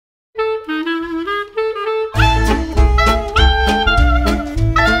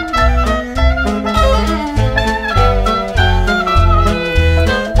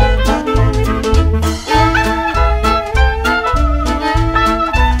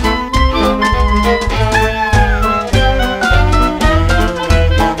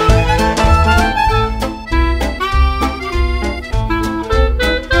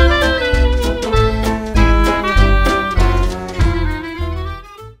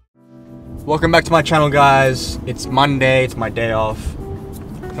Welcome back to my channel, guys. It's Monday, it's my day off. You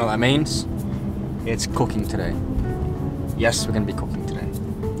know what that means? It's cooking today. Yes, we're gonna be cooking today.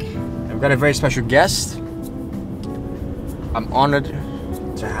 And we've got a very special guest. I'm honored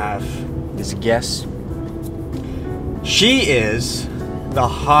to have this guest. She is the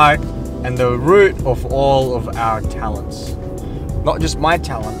heart and the root of all of our talents. Not just my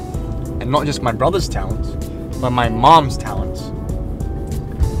talent, and not just my brother's talent, but my mom's talent.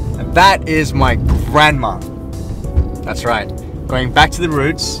 And that is my grandma. That's right, going back to the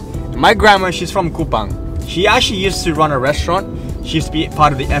roots. My grandma, she's from Kupang. She actually used to run a restaurant. She used to be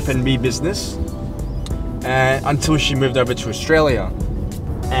part of the F&B business until she moved over to Australia.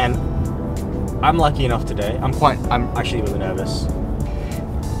 And I'm lucky enough today. I'm actually really nervous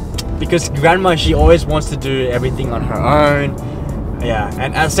because grandma, she always wants to do everything on her own. Yeah,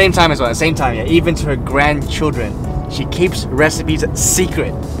 and at the same time as well, yeah, even to her grandchildren, she keeps recipes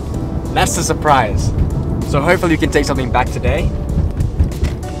secret. That's the surprise. So hopefully you can take something back today.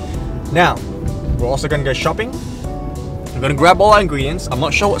 Now, we're also gonna go shopping. We're gonna grab all our ingredients. I'm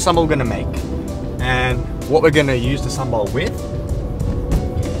not sure what sambal we're gonna make and what we're gonna use the sambal with,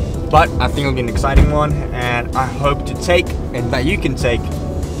 but I think it'll be an exciting one, and I hope to take, and that you can take,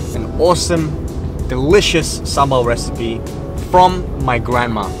 an awesome, delicious sambal recipe from my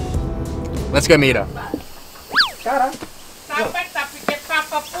grandma. Let's go meet her. Sampai tak pikir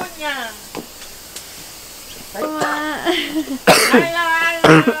papa punya. Halo.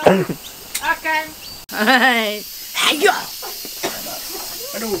 Oke. Hai. Heyo.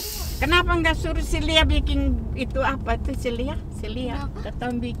 Aduh. Kenapa nggak suruh Celia bikin itu apa tuh Celia? Kita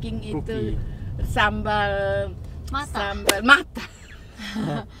bikin itu sambal mata. Sambal mata.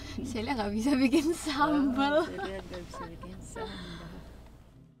 Celia nggak bisa bikin sambal. Celia nggak bisa bikin sambal.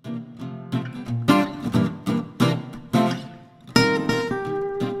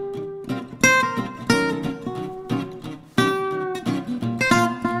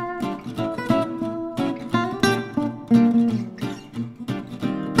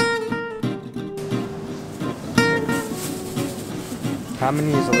 How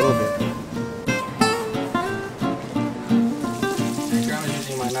many is a little bit? My grandma's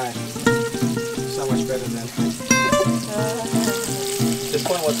using my knife. So much better than this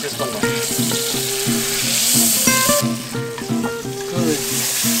one. What's this one like? Good.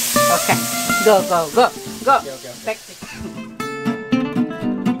 Okay, go. Okay. Take it.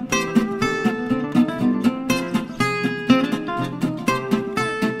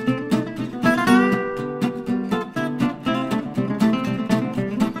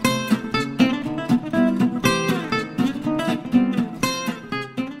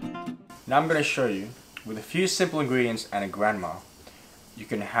 Now I'm going to show you, with a few simple ingredients and a grandma, you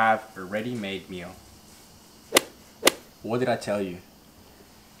can have a ready-made meal. What did I tell you?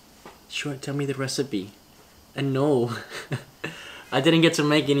 She won't tell me the recipe. And no, I didn't get to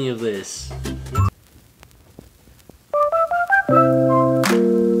make any of this.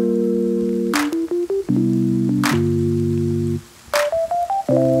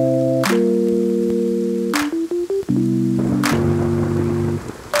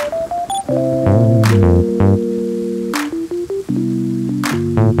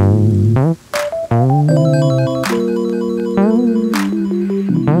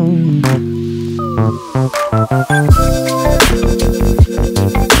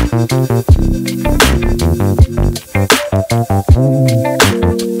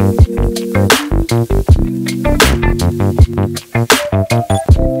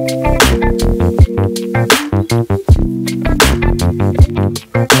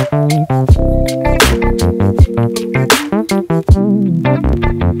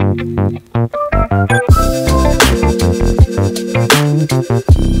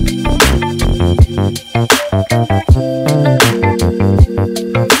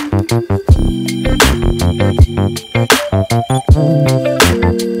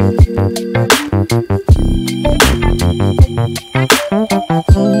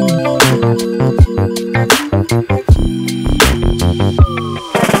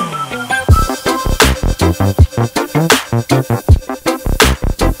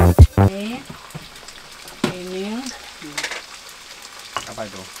 Apa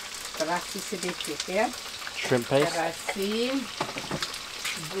itu? Terasi sedikit ya. Shrimp paste? Terasi,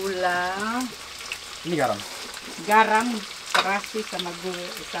 gula. Ini garam? Garam, terasi sama gula,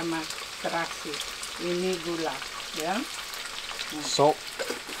 sama terasi. Ini gula ya. Salt,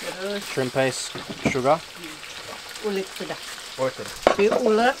 Terus shrimp paste, sugar. ulit sudah. Oh itu.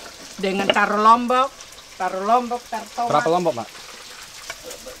 Diulek dengan taruh lombok, tomat. Berapa lombok, Mak?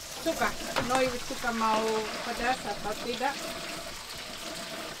 Suka, Noi suka mau pedas atau tidak?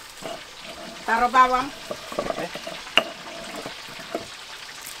 Taruh bawang. Oke.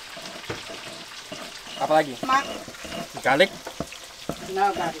 Apa lagi? Mak. Garlic?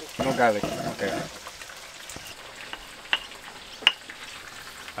 No garlic. No garlic. Okay.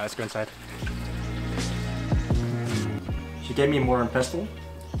 Let's go inside. She gave me more pesto,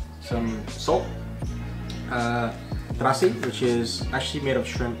 some salt, terasi, which is actually made of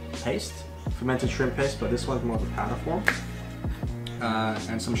shrimp paste, fermented shrimp paste, but this one's more of a powder form,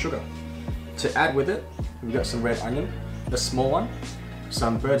 and some sugar. To add with it, we got some red onion, the small one,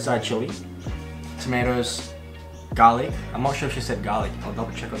 some bird's eye chili, tomatoes, garlic. I'm not sure if she said garlic. I'll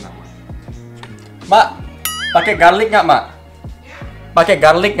double check on that one. Mak, pakai garlic nggak, Mak? Pakai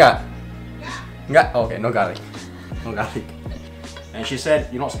garlic nggak? Nggak? Oh, okay, no garlic. No garlic. And she said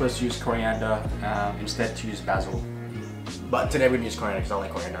you're not supposed to use coriander, instead to use basil. But today we're gonna use coriander because I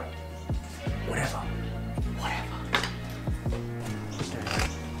like coriander. Whatever. Whatever. Okay.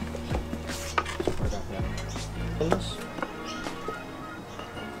 What about that?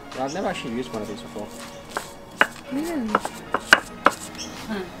 I've never actually used one of these before.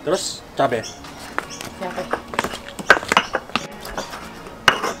 Terus cabai. Cabai.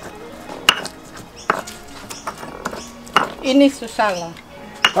 Ini susah lah.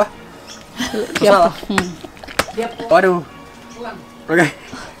 Hah? Dia, dia Waduh. pulang. Okay.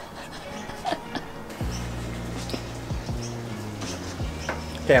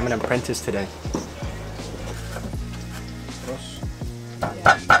 Okay, I'm an apprentice today. Terus.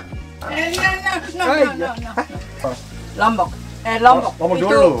 No. Lombok. Lombok. Lombok Itu,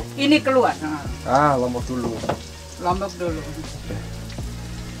 dulu. Ini keluar. Lombok dulu. Lombok dulu.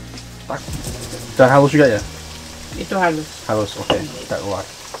 Udah halus juga ya? Itu halus. Halus, oke. Kita keluar.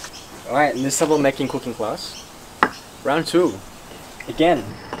 Alright, in this Sambal making cooking class, round 2. Again.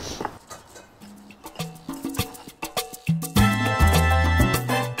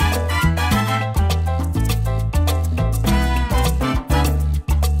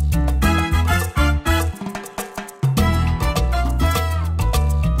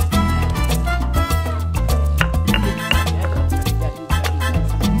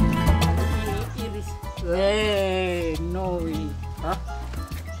 Hah?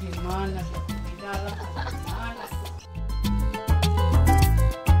 Gimana? Di dalam. Mana?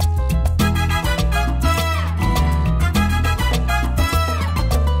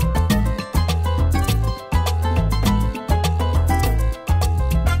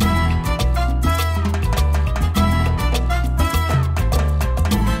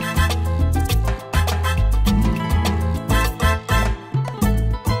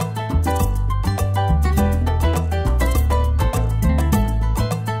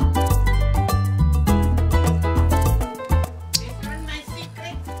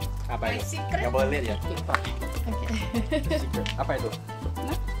 Nggak boleh lihat ya? Secret. Apa itu?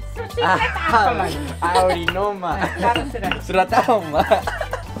 Apa lagi? I already know, Ma. Sudah. Sudah tahu, Ma.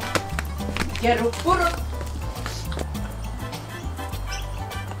 Jeruk purut.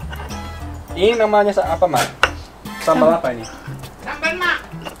 Ini namanya apa, Ma? Sambal apa ini? Sambal mak.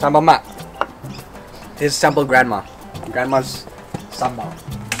 Sambal Ma. This is sambal grandma. Grandma's sambal.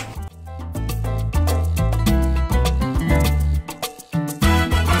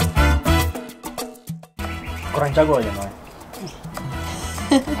 Kurang jago aja, Ma.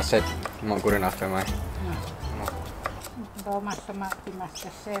 I said not good enough, am I? Bawa mati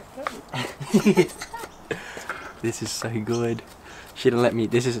master chef. This is so good. She didn't let me.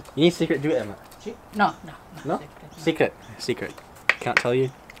 This is. Ini secret juga ya, Ma? No. No? Secret. Can't tell you.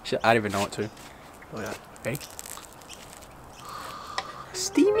 I don't even know what to. Oh yeah. Okay.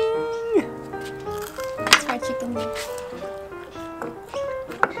 Steaming. It's fried chicken.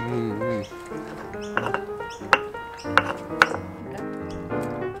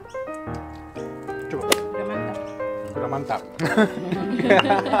 Coba. Udah mantap. Udah mantap.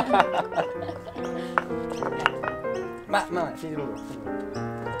 Mak, sini dulu.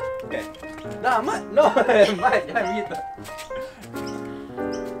 Oke. Nah, Mak, no, Mak, jangan gitu.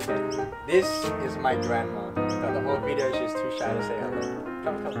 This is my grandma. The whole video she's too shy to say hello.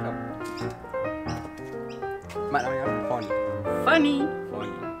 Come. Mak, namanya apa? Funny.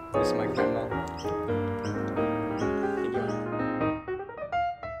 Fonny. This is my grandma.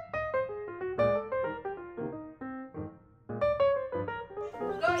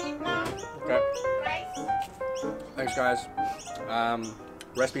 Okay. Thanks, guys.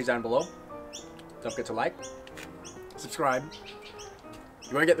 Recipes down below. Don't forget to like, subscribe.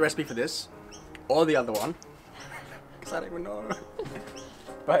 You want to get the recipe for this or the other one? Because I don't even know.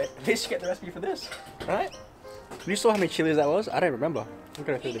 But at least you get the recipe for this, right? You saw how many chilies that was? I don't remember. I'm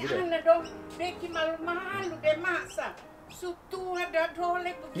gonna through the video. Ano dong? Deki malu-malu de masa. Maksud tuh ada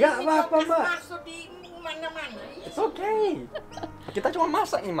dolek begini. Ya, apa-apa, kau Mak. masuk di mana-mana. It's okay. Kita cuma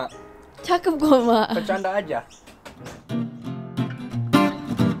masak nih, Mak. Cakep kok, Mak. Bercanda aja.